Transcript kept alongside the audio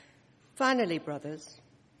Finally, brothers,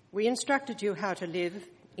 we instructed you how to live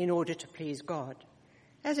in order to please God,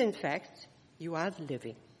 as in fact you are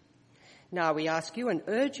living. Now we ask you and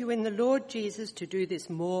urge you in the Lord Jesus to do this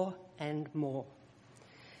more and more.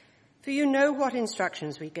 For you know what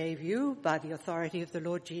instructions we gave you by the authority of the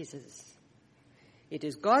Lord Jesus. It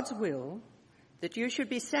is God's will that you should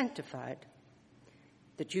be sanctified,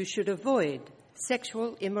 that you should avoid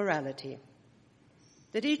sexual immorality,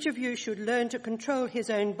 that each of you should learn to control his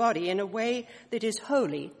own body in a way that is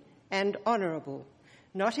holy and honorable,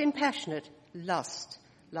 not in passionate lust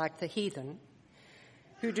like the heathen,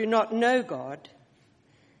 who do not know God,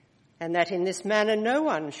 and that in this manner no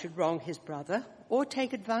one should wrong his brother or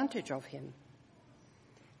take advantage of him.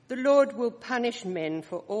 The Lord will punish men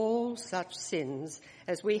for all such sins,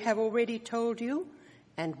 as we have already told you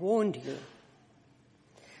and warned you.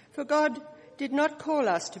 For God did not call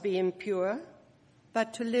us to be impure,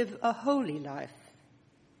 but to live a holy life.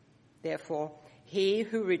 Therefore, he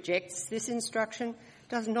who rejects this instruction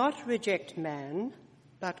does not reject man,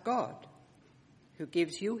 but God, who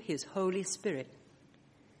gives you his Holy Spirit.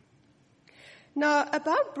 Now,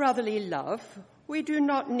 about brotherly love, we do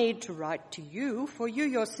not need to write to you, for you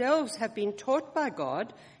yourselves have been taught by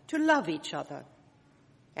God to love each other.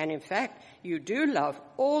 And in fact, you do love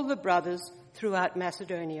all the brothers throughout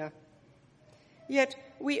Macedonia. Yet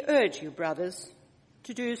we urge you, brothers,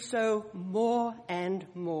 to do so more and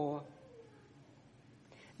more.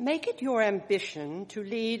 Make it your ambition to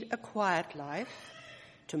lead a quiet life,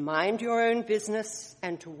 to mind your own business,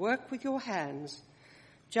 and to work with your hands,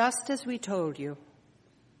 just as we told you,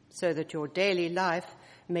 so that your daily life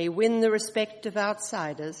may win the respect of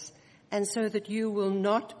outsiders, and so that you will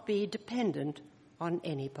not be dependent on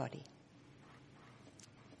anybody.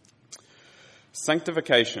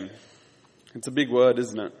 Sanctification. It's a big word,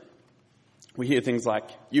 isn't it? We hear things like,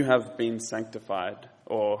 you have been sanctified,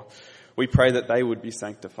 or we pray that they would be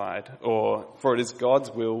sanctified, or for it is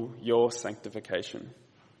God's will, your sanctification.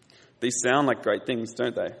 These sound like great things,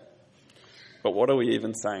 don't they? But what are we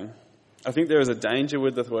even saying? I think there is a danger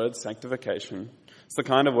with the word sanctification. It's the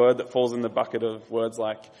kind of word that falls in the bucket of words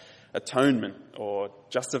like atonement or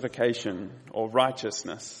justification or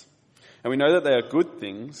righteousness. And we know that they are good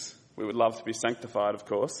things. We would love to be sanctified, of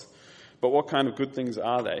course. But what kind of good things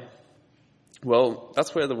are they? Well,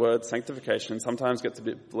 that's where the word sanctification sometimes gets a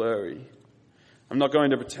bit blurry. I'm not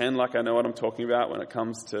going to pretend like I know what I'm talking about when it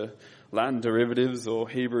comes to Latin derivatives or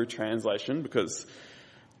Hebrew translation, because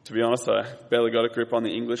to be honest, I barely got a grip on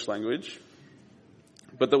the English language.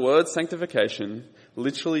 But the word sanctification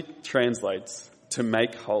literally translates to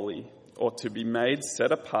make holy, or to be made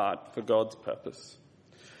set apart for God's purpose.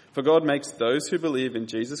 For God makes those who believe in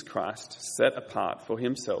Jesus Christ set apart for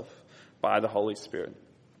himself by the Holy Spirit.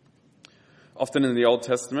 Often in the Old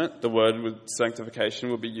Testament, the word with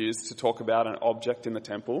sanctification would be used to talk about an object in the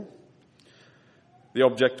temple. The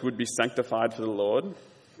object would be sanctified for the Lord.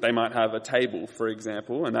 They might have a table, for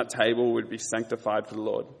example, and that table would be sanctified for the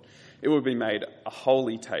Lord. It would be made a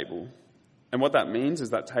holy table. And what that means is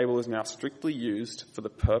that table is now strictly used for the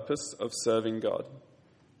purpose of serving God.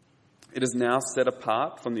 It is now set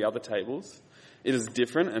apart from the other tables. It is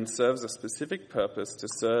different and serves a specific purpose to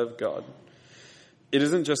serve God. It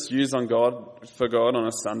isn't just used for God on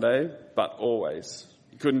a Sunday, but always.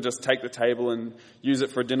 You couldn't just take the table and use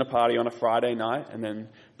it for a dinner party on a Friday night and then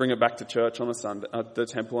bring it back to church on a Sunday, the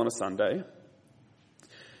temple on a Sunday.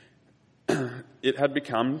 It had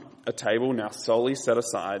become a table now solely set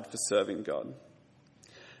aside for serving God.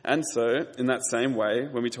 And so, in that same way,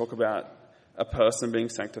 when we talk about a person being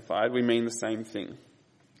sanctified, we mean the same thing.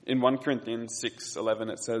 In 1 Corinthians 6:11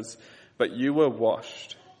 it says, "But you were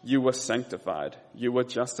washed, you were sanctified, you were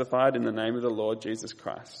justified in the name of the Lord Jesus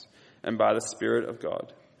Christ and by the Spirit of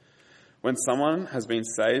God." When someone has been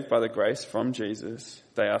saved by the grace from Jesus,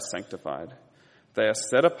 they are sanctified. They are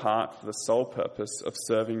set apart for the sole purpose of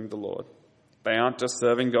serving the Lord. They aren't just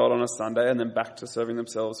serving God on a Sunday and then back to serving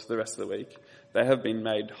themselves for the rest of the week. They have been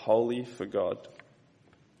made holy for God.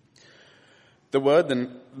 The word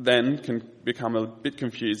then can become a bit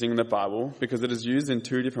confusing in the Bible because it is used in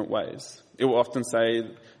two different ways. It will often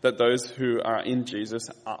say that those who are in Jesus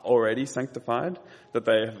are already sanctified, that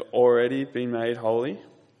they have already been made holy,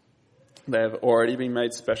 they have already been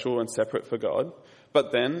made special and separate for God.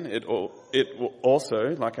 But then it will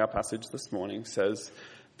also, like our passage this morning, says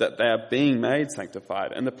that they are being made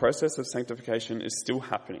sanctified, and the process of sanctification is still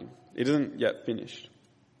happening. It isn't yet finished.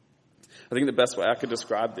 I think the best way I could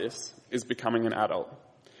describe this is becoming an adult.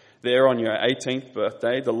 There on your 18th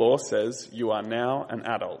birthday, the law says you are now an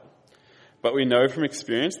adult. But we know from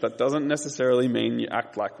experience that doesn't necessarily mean you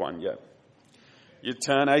act like one yet. You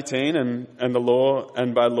turn 18 and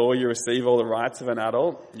by law you receive all the rights of an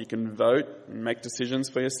adult. You can vote and make decisions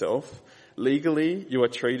for yourself. Legally, you are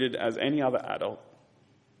treated as any other adult.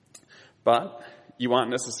 But you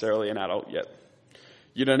aren't necessarily an adult yet.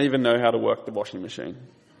 You don't even know how to work the washing machine.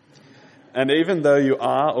 And even though you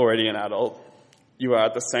are already an adult, you are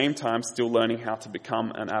at the same time still learning how to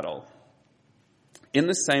become an adult. In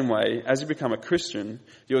the same way, as you become a Christian,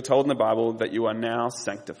 you are told in the Bible that you are now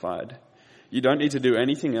sanctified. You don't need to do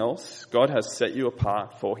anything else. God has set you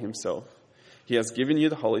apart for himself. He has given you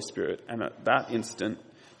the Holy Spirit, and at that instant,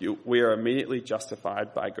 we are immediately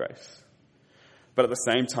justified by grace. But at the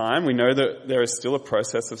same time, we know that there is still a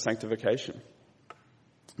process of sanctification.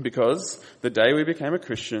 Because the day we became a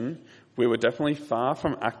Christian, we were definitely far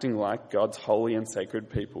from acting like God's holy and sacred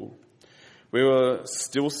people. We were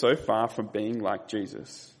still so far from being like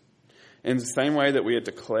Jesus. In the same way that we are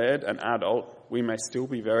declared an adult, we may still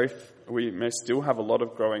have a lot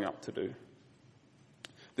of growing up to do.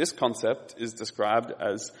 This concept is described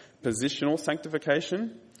as positional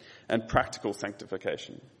sanctification and practical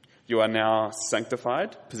sanctification. You are now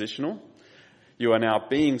sanctified, positional. You are now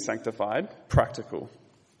being sanctified, practical.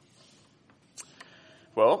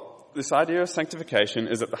 Well, this idea of sanctification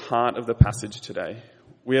is at the heart of the passage today.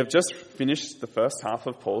 We have just finished the first half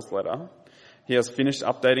of Paul's letter. He has finished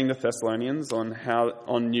updating the Thessalonians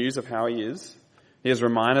on news of how he is. He has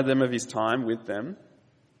reminded them of his time with them.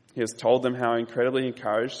 He has told them how incredibly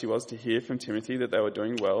encouraged he was to hear from Timothy that they were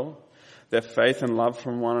doing well. Their faith and love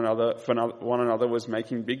for one another was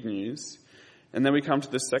making big news. And then we come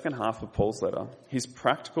to the second half of Paul's letter, his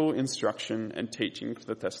practical instruction and teaching for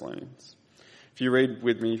the Thessalonians. If you read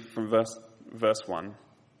with me from verse 1.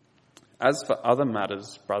 As for other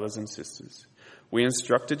matters, brothers and sisters, we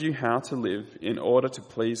instructed you how to live in order to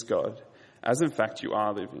please God, as in fact you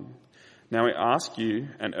are living. Now we ask you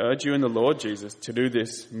and urge you in the Lord Jesus to do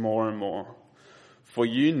this more and more. For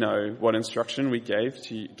you know what instruction we gave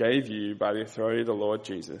you by the authority of the Lord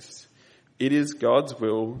Jesus. It is God's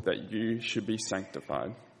will that you should be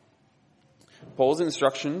sanctified. Paul's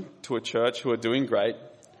instruction to a church who are doing great,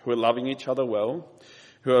 who are loving each other well,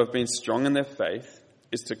 who have been strong in their faith,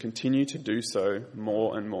 is to continue to do so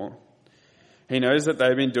more and more. He knows that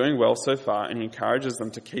they've been doing well so far, and he encourages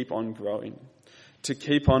them to keep on growing, to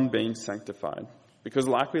keep on being sanctified. Because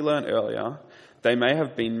like we learned earlier, they may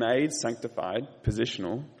have been made sanctified,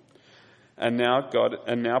 positional, and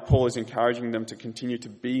now Paul is encouraging them to continue to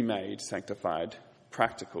be made sanctified,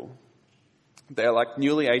 practical. They're like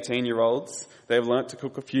newly 18-year-olds. They've learnt to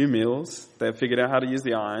cook a few meals. They've figured out how to use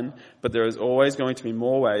the iron, but there is always going to be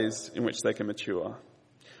more ways in which they can mature.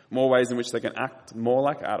 More ways in which they can act more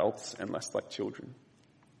like adults and less like children.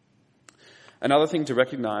 Another thing to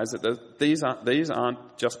recognise is that these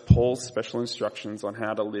aren't just Paul's special instructions on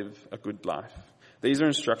how to live a good life. These are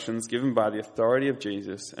instructions given by the authority of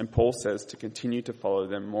Jesus, and Paul says to continue to follow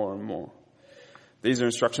them more and more. These are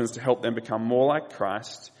instructions to help them become more like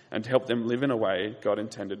Christ and to help them live in a way God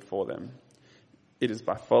intended for them. It is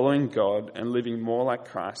by following God and living more like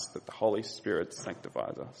Christ that the Holy Spirit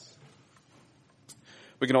sanctifies us.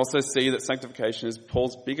 We can also see that sanctification is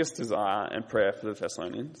Paul's biggest desire and prayer for the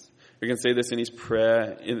Thessalonians. We can see this in his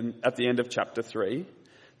prayer at the end of chapter 3.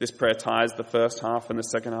 This prayer ties the first half and the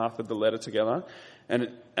second half of the letter together,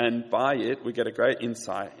 and by it we get a great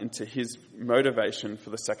insight into his motivation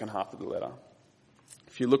for the second half of the letter.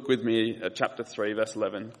 If you look with me at chapter 3, verse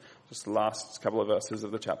 11, just the last couple of verses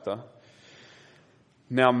of the chapter.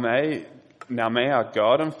 Now may our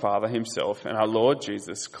God and Father himself and our Lord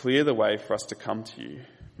Jesus clear the way for us to come to you.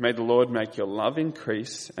 May the Lord make your love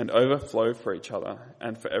increase and overflow for each other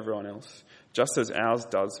and for everyone else, just as ours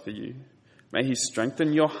does for you. May he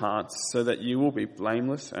strengthen your hearts so that you will be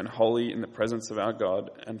blameless and holy in the presence of our God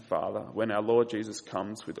and Father when our Lord Jesus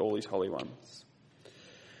comes with all his holy ones.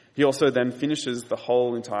 He also then finishes the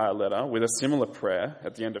whole entire letter with a similar prayer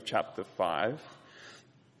at the end of chapter 5,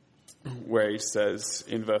 where he says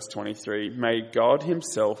in verse 23, May God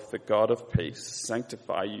himself, the God of peace,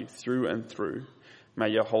 sanctify you through and through. May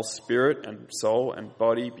your whole spirit and soul and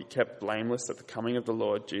body be kept blameless at the coming of the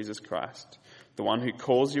Lord Jesus Christ. The one who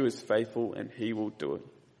calls you is faithful and he will do it.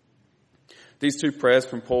 These two prayers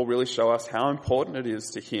from Paul really show us how important it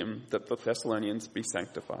is to him that the Thessalonians be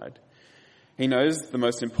sanctified. He knows the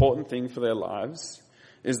most important thing for their lives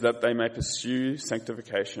is that they may pursue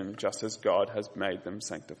sanctification just as God has made them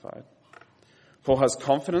sanctified. Paul has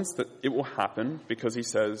confidence that it will happen because he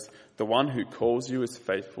says, the one who calls you is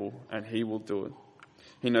faithful and he will do it.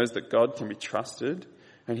 He knows that God can be trusted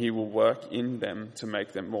and he will work in them to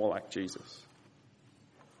make them more like Jesus.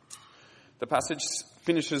 The passage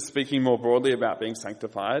finishes speaking more broadly about being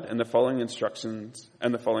sanctified and the instructions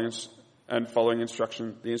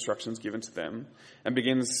given to them, and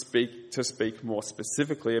begins to speak more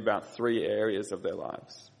specifically about 3 areas of their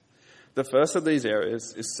lives. The first of these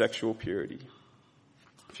areas is sexual purity.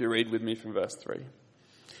 If you read with me from verse 3.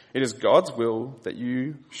 It is God's will that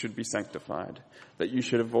you should be sanctified, that you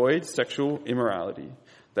should avoid sexual immorality,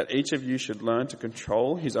 that each of you should learn to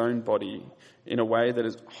control his own body in a way that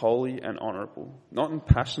is holy and honourable, not in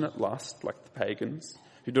passionate lust like the pagans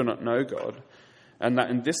who do not know God, and that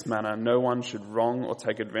in this manner no one should wrong or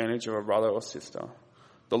take advantage of a brother or sister.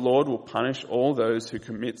 The Lord will punish all those who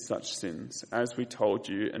commit such sins, as we told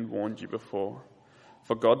you and warned you before.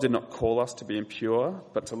 For God did not call us to be impure,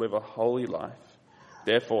 but to live a holy life.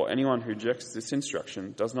 Therefore, anyone who rejects this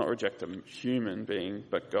instruction does not reject a human being,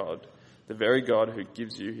 but God, the very God who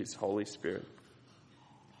gives you his Holy Spirit.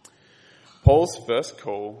 Paul's first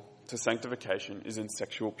call to sanctification is in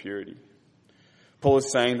sexual purity. Paul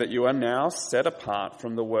is saying that you are now set apart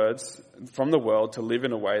from the world to live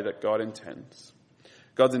in a way that God intends.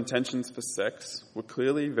 God's intentions for sex were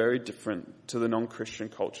clearly very different to the non-Christian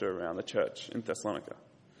culture around the church in Thessalonica.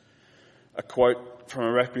 A quote from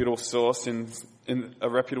a reputable source in a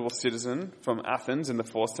reputable citizen from Athens in the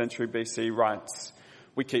 4th century BC writes,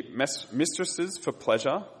 "We keep mistresses for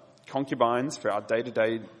pleasure, concubines for our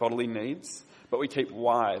day-to-day bodily needs, but we keep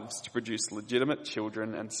wives to produce legitimate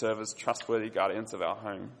children and serve as trustworthy guardians of our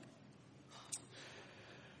home."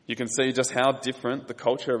 You can see just how different the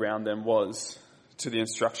culture around them was to the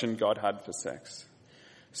instruction God had for sex.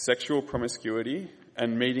 Sexual promiscuity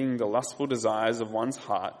and meeting the lustful desires of one's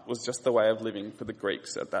heart was just the way of living for the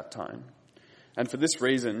Greeks at that time. And for this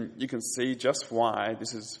reason, you can see just why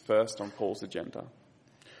this is first on Paul's agenda.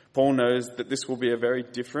 Paul knows that this will be a very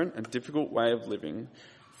different and difficult way of living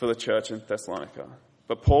for the church in Thessalonica.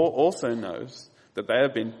 But Paul also knows that they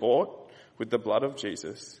have been bought with the blood of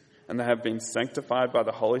Jesus and they have been sanctified by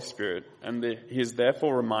the Holy Spirit, and he is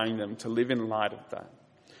therefore reminding them to live in light of that.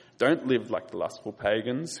 Don't live like the lustful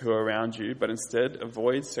pagans who are around you, but instead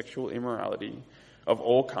avoid sexual immorality of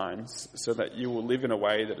all kinds so that you will live in a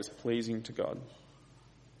way that is pleasing to God.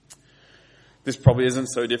 This probably isn't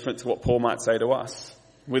so different to what Paul might say to us.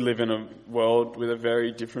 We live in a world with a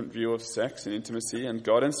very different view of sex and intimacy, and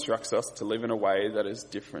God instructs us to live in a way that is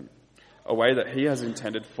different, a way that he has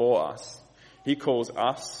intended for us. He calls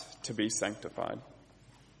us to be sanctified.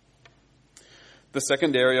 The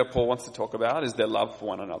second area Paul wants to talk about is their love for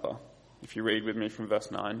one another. If you read with me from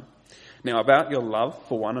verse 9. "Now about your love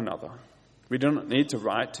for one another, we do not need to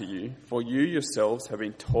write to you, for you yourselves have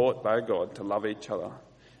been taught by God to love each other.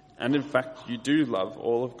 And in fact, you do love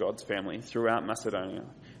all of God's family throughout Macedonia.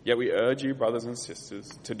 Yet we urge you, brothers and sisters,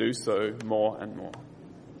 to do so more and more."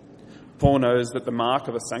 Paul knows that the mark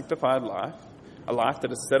of a sanctified life, a life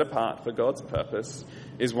that is set apart for God's purpose,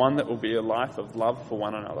 is one that will be a life of love for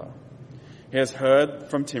one another. He has heard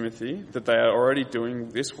from Timothy that they are already doing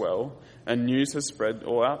this well, and news has spread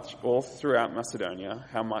all throughout Macedonia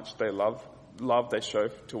how much love they show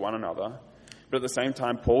to one another. But at the same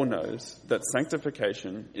time, Paul knows that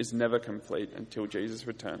sanctification is never complete until Jesus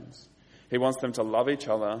returns. He wants them to love each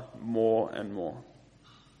other more and more.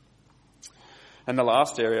 And the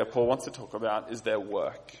last area Paul wants to talk about is their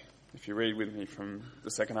work. If you read with me from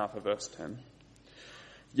the second half of verse 10.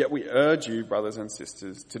 "Yet we urge you, brothers and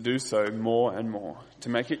sisters, to do so more and more, to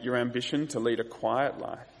make it your ambition to lead a quiet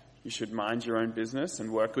life. You should mind your own business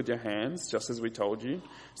and work with your hands, just as we told you,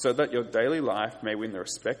 so that your daily life may win the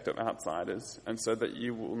respect of outsiders, and so that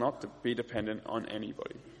you will not be dependent on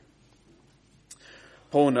anybody."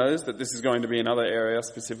 Paul knows that this is going to be another area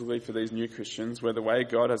specifically for these new Christians where the way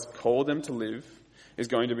God has called them to live is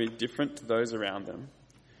going to be different to those around them.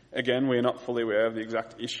 Again, we are not fully aware of the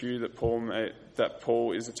exact issue that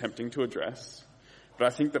Paul is attempting to address, but I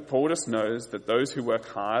think that Paul just knows that those who work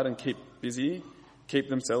hard and keep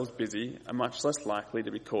themselves busy are much less likely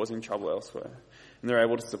to be causing trouble elsewhere, and they're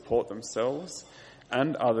able to support themselves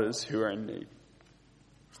and others who are in need.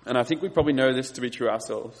 And I think we probably know this to be true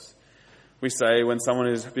ourselves. We say when someone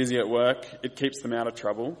is busy at work, it keeps them out of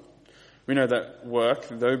trouble. We know that work,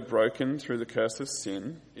 though broken through the curse of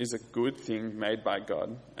sin, is a good thing made by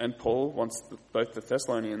God. And Paul wants both the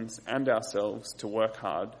Thessalonians and ourselves to work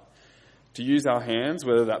hard, to use our hands,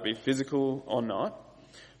 whether that be physical or not,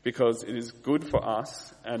 because it is good for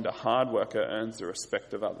us, and a hard worker earns the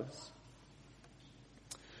respect of others.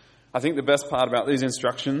 I think the best part about these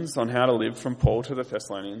instructions on how to live from Paul to the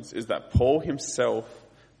Thessalonians is that Paul himself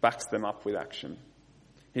backs them up with action.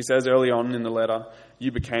 He says early on in the letter,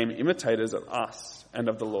 "You became imitators of us and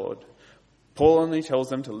of the Lord." Paul only tells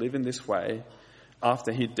them to live in this way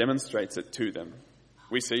after he demonstrates it to them.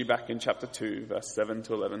 we see back in chapter 2, verse 7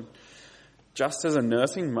 to 11, "Just as a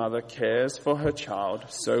nursing mother cares for her child,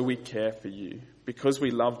 so we care for you, because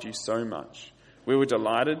we loved you so much. We were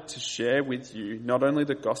delighted to share with you not only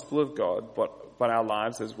the gospel of God, but our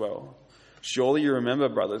lives as well. Surely you remember,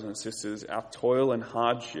 brothers and sisters, our toil and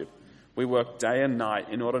hardship. We worked day and night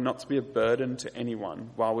in order not to be a burden to anyone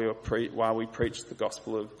while we preached the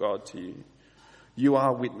gospel of God to you. You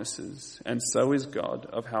are witnesses, and so is God,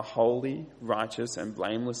 of how holy, righteous, and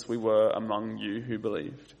blameless we were among you who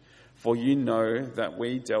believed. For you know that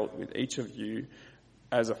we dealt with each of you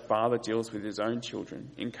as a father deals with his own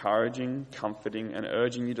children, encouraging, comforting, and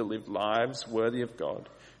urging you to live lives worthy of God,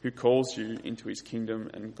 who calls you into his kingdom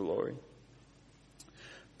and glory."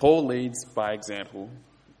 Paul leads by example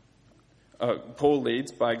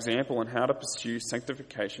on how to pursue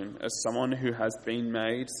sanctification as someone who has been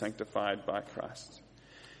made sanctified by Christ.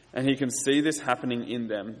 And he can see this happening in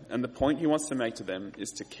them, and the point he wants to make to them is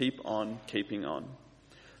to keep on keeping on.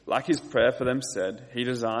 Like his prayer for them said, he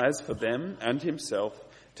desires for them and himself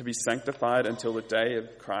to be sanctified until the day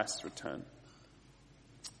of Christ's return.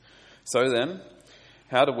 So then,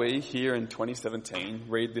 how do we here in 2017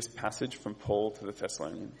 read this passage from Paul to the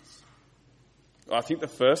Thessalonians? Well, I think the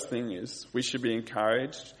first thing is we should be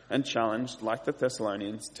encouraged and challenged, like the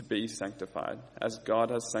Thessalonians, to be sanctified, as God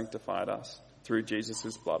has sanctified us through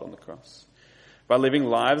Jesus' blood on the cross. By living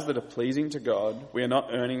lives that are pleasing to God, we are not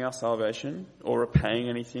earning our salvation or repaying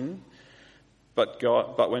anything, but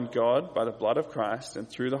when God, by the blood of Christ and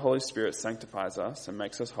through the Holy Spirit, sanctifies us and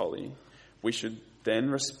makes us holy, we should then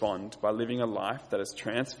respond by living a life that is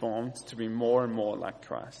transformed to be more and more like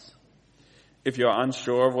Christ. If you're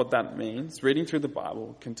unsure of what that means, reading through the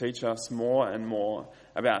Bible can teach us more and more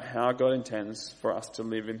about how God intends for us to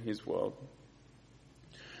live in his world.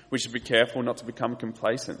 We should be careful not to become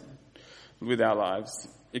complacent with our lives.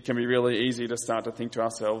 It can be really easy to start to think to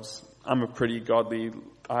ourselves, I live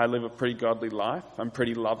a pretty godly life, I'm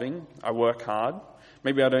pretty loving, I work hard,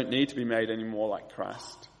 maybe I don't need to be made any more like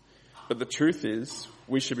Christ. But the truth is,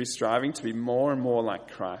 we should be striving to be more and more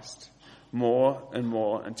like Christ, more and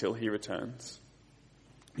more until he returns.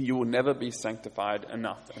 You will never be sanctified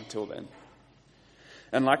enough until then.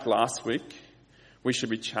 And like last week, we should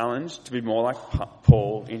be challenged to be more like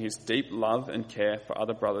Paul in his deep love and care for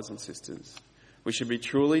other brothers and sisters. We should be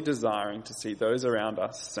truly desiring to see those around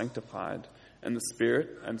us sanctified and the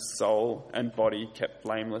spirit and soul and body kept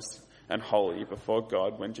blameless and holy before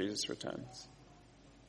God when Jesus returns.